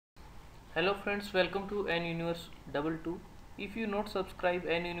Hello friends, welcome to Anuniverse 22. If you not subscribe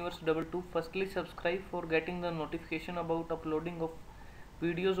Anuniverse 22, firstly subscribe for getting the notification about uploading of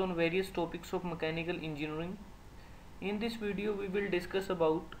videos on various topics of mechanical engineering. In this video we will discuss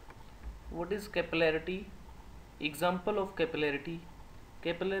about what is capillarity, example of capillarity,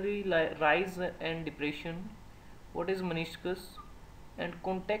 capillary rise and depression, what is meniscus, and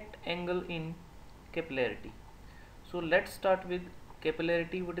contact angle in capillarity. So let's start with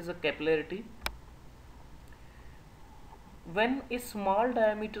capillarity. What is a capillarity? When a small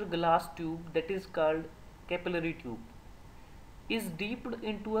diameter glass tube, that is called capillary tube, is dipped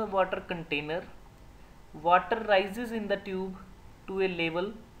into a water container, water rises in the tube to a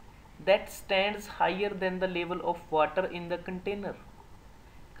level that stands higher than the level of water in the container.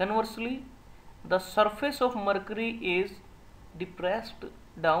 Conversely, the surface of mercury is depressed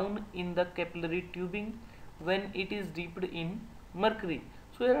down in the capillary tubing when it is dipped in mercury.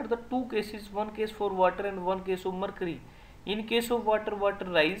 So here are the two cases, one case for water and one case of mercury. In case of water, water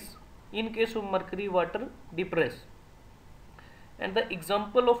rise. In case of mercury, water depress. And the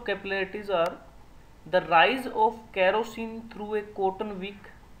example of capillarities are the rise of kerosene through a cotton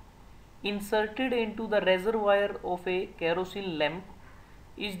wick inserted into the reservoir of a kerosene lamp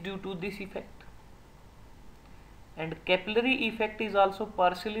is due to this effect. And capillary effect is also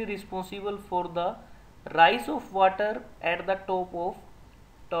partially responsible for the rise of water at the top of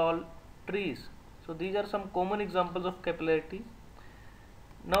tall trees. So these are some common examples of capillarity.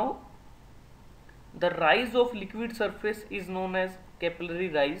 Now the rise of liquid surface is known as capillary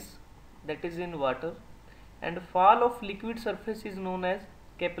rise, that is in water, and fall of liquid surface is known as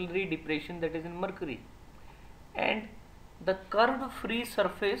capillary depression, that is in mercury. And the curved free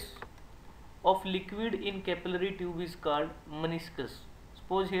surface of liquid in capillary tube is called meniscus.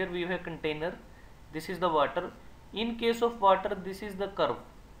 Suppose here we have a container, this is the water. In case of water, this is the curve,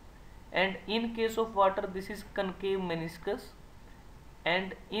 and in case of water this is concave meniscus,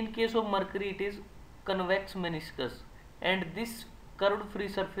 and in case of mercury it is convex meniscus, and this curved free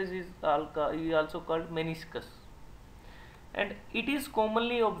surface is also called meniscus. And it is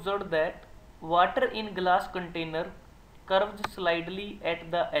commonly observed that water in glass container curves slightly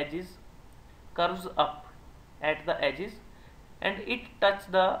at the edges, curves up at the edges, and it touches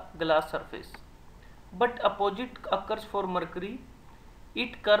the glass surface. But opposite occurs for mercury,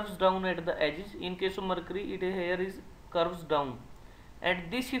 it curves down at the edges. In case of mercury, it here is curves down,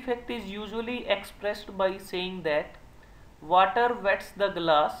 and this effect is usually expressed by saying that water wets the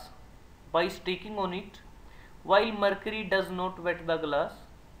glass by sticking on it, while mercury does not wet the glass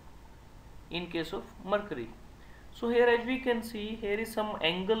in case of mercury. So here, as we can see, here is some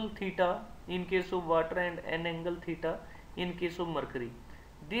angle theta in case of water and an angle theta in case of mercury.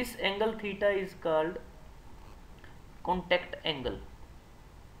 This angle theta is called contact angle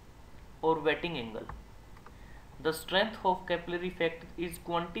or wetting angle. The strength of capillary effect is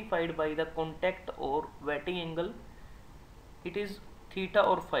quantified by the contact or wetting angle. It is theta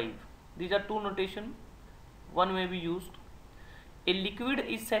or 5. These are two notation. One may be used. A liquid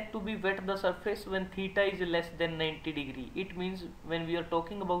is said to be wet the surface when theta is less than 90 degree. It means when we are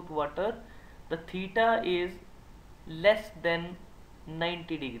talking about water, the theta is less than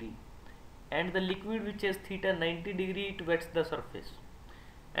 90 degree, and the liquid which has theta 90 degree, it wets the surface,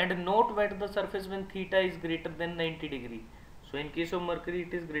 and not wet the surface when theta is greater than 90 degree. So in case of mercury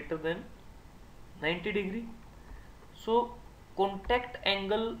it is greater than 90 degree. So contact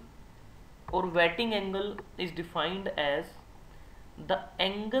angle or wetting angle is defined as the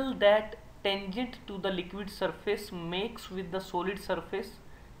angle that tangent to the liquid surface makes with the solid surface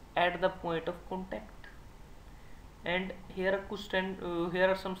at the point of contact. And here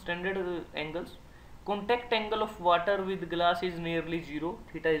are some standard angles. Contact angle of water with glass is nearly 0,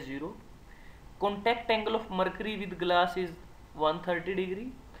 theta is 0. Contact angle of mercury with glass is 130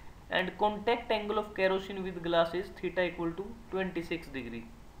 degree, and contact angle of kerosene with glass is theta equal to 26 degree.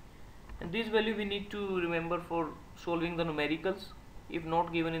 And this value we need to remember for solving the numericals if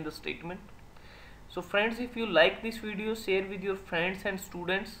not given in the statement. So friends, if you like this video, share with your friends and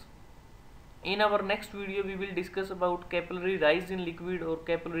students. In our next video we will discuss about capillary rise in liquid or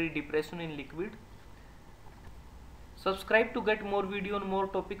capillary depression in liquid. Subscribe to get more video on more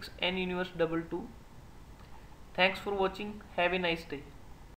topics and Anuniverse 22. Thanks for watching. Have a nice day.